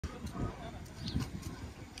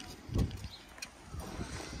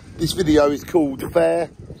This video is called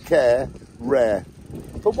Fair, Care, Rare.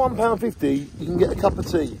 For £1.50 you can get a cup of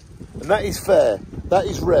tea, and that is fair, that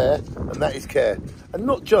is rare, and that is care. And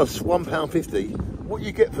not just £1.50, what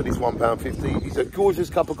you get for this £1.50 is a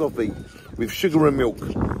gorgeous cup of coffee with sugar and milk.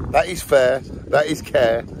 That is fair, that is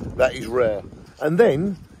care, that is rare. And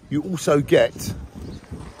then you also get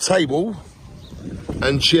table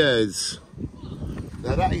and chairs.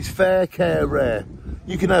 Now that is fair, care, rare.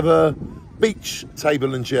 You can have a beach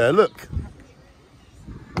table and chair, look.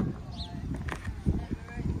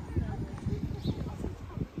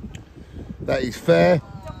 That is fair,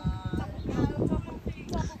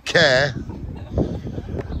 care,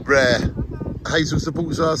 rare. Hazel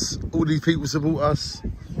supports us, all these people support us.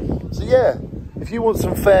 So yeah, if you want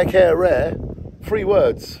some fair, care, rare, 3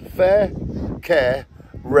 words, fair, care,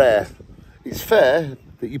 rare. It's fair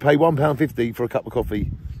that you pay £1.50 for a cup of coffee,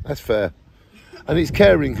 that's fair. And it's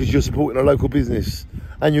caring because you're supporting a local business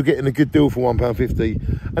and you're getting a good deal for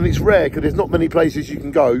 £1.50. And it's rare because there's not many places you can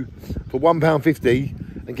go for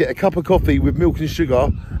 £1.50 and get a cup of coffee with milk and sugar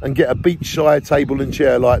and get a beachside table and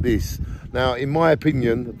chair like this. Now, in my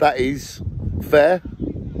opinion, that is fair.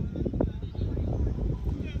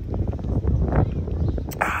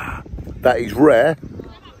 That is rare.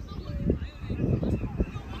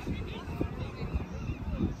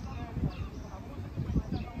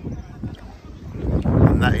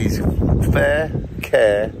 And that is fair,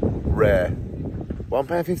 care, rare.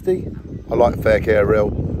 £1.50? I like fair, care,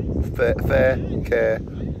 real. Fair, care,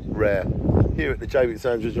 rare. Here at the Jaywick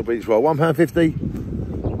Sandwich on Beach Roll,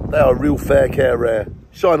 £1.50. They are real fair, care, rare.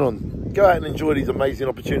 Shine on. Go out and enjoy these amazing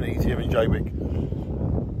opportunities here in Jaywick.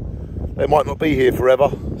 They might not be here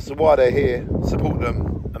forever, so while they're here, support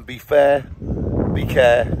them and be fair, be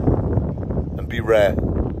care, and be rare.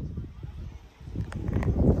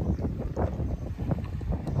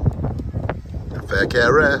 Fair,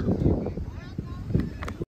 care, rare.